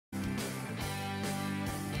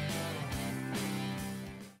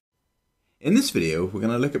In this video, we're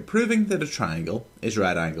going to look at proving that a triangle is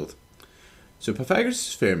right-angled. So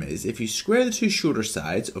Pythagoras' theorem is, if you square the two shorter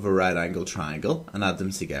sides of a right-angled triangle and add them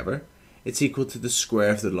together, it's equal to the square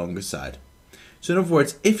of the longest side. So in other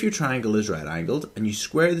words, if your triangle is right-angled and you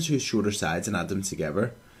square the two shorter sides and add them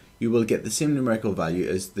together, you will get the same numerical value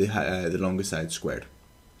as the longest side squared.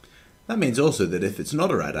 That means also that if it's not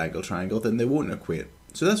a right-angled triangle, then they won't equate.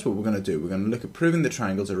 So that's what we're going to do. We're going to look at proving that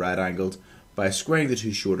triangles are right-angled by squaring the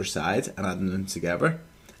two shorter sides and adding them together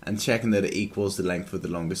and checking that it equals the length of the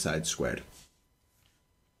longest side squared.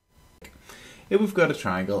 Here we've got a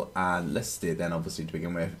triangle, and let's state then obviously to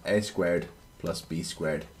begin with, a squared plus b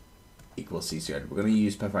squared equals c squared. We're going to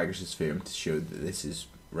use Pythagoras' theorem to show that this is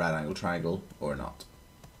right-angled triangle or not.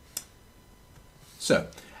 So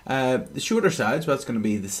the shorter sides, well, it's going to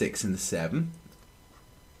be the 6 and the 7,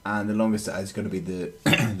 and the longest side is going to be the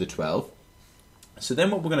the 12. So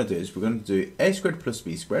then what we're going to do is we're going to do a squared plus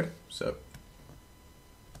b squared. So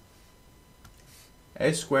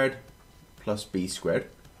a squared plus b squared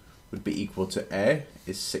would be equal to a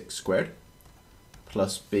is 6 squared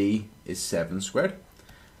plus b is 7 squared.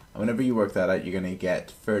 And whenever you work that out, you're going to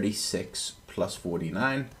get 36 plus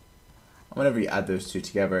 49. And whenever you add those two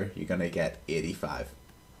together, you're going to get 85.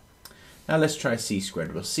 Now let's try c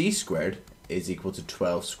squared. Well, c squared is equal to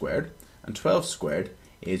 12 squared, and 12 squared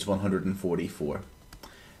is 144.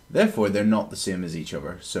 Therefore, they're not the same as each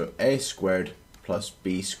other. So a squared plus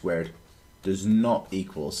b squared does not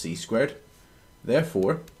equal c squared.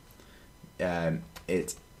 Therefore,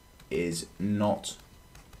 it is not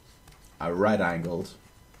a right-angled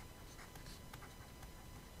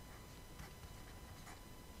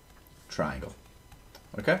triangle.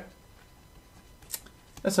 Okay?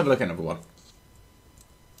 Let's have a look at number one.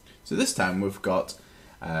 So this time we've got,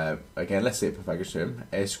 again, let's say Pythagoras' theorem,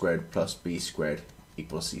 a squared plus b squared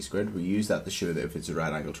equals c squared. We use that to show that if it's a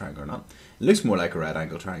right-angled triangle or not. It looks more like a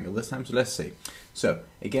right-angled triangle this time, so let's see. So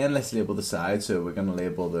again, let's label the sides. So we're going to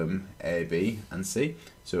label them a, b, and c.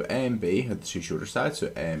 So a and b are the two shorter sides,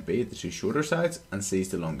 so a and b are the two shorter sides, and c is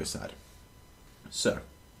the longest side. So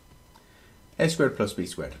a squared plus b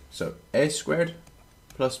squared. So a squared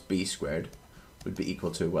plus b squared would be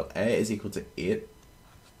equal to, well, a is equal to 8,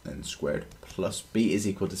 then squared, plus b is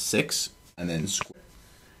equal to 6, and then squared.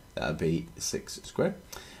 That would be 6 squared.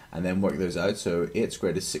 And then work those out. So 8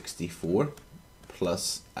 squared is 64,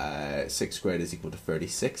 plus 6 squared is equal to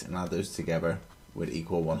 36, and add those together would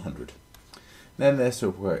equal 100. Then let's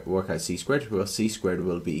work out c squared. Well, c squared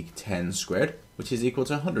will be 10 squared, which is equal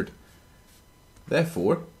to 100.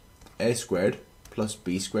 Therefore, a squared plus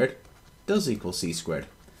b squared does equal c squared.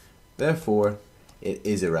 Therefore, it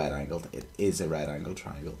is a right-angled. It is a right-angled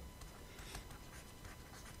triangle.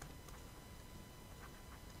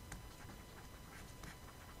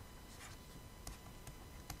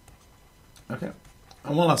 Okay,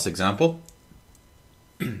 and one last example.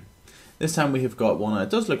 This time we have got one that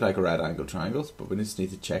does look like a right-angled triangle, but we just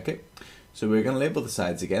need to check it. So we're going to label the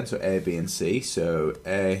sides again, so A, B, and C. So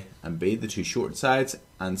A and B, the two short sides,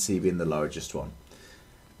 and C being the largest one.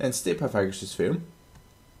 Then state Pythagoras' theorem.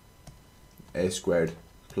 A squared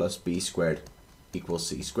plus b squared equals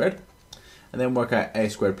c squared. And then work out a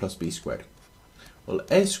squared plus b squared. Well,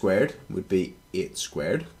 a squared would be 8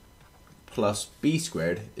 squared, plus b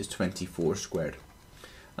squared is 24 squared.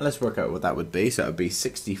 And let's work out what that would be. So that would be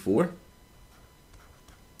 64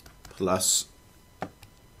 plus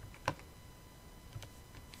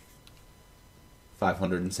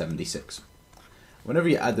 576. Whenever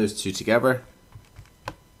you add those two together,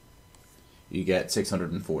 you get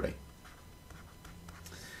 640.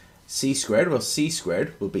 C squared, well, c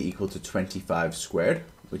squared will be equal to 25 squared,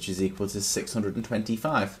 which is equal to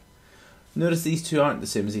 625. Notice these two aren't the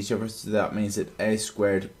same as each other, so that means that a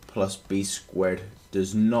squared plus b squared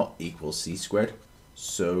does not equal c squared,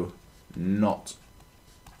 so not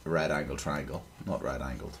a right-angled triangle, not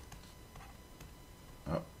right-angled.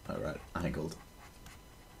 Oh, a right-angled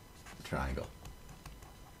triangle.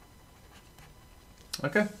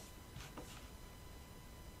 Okay.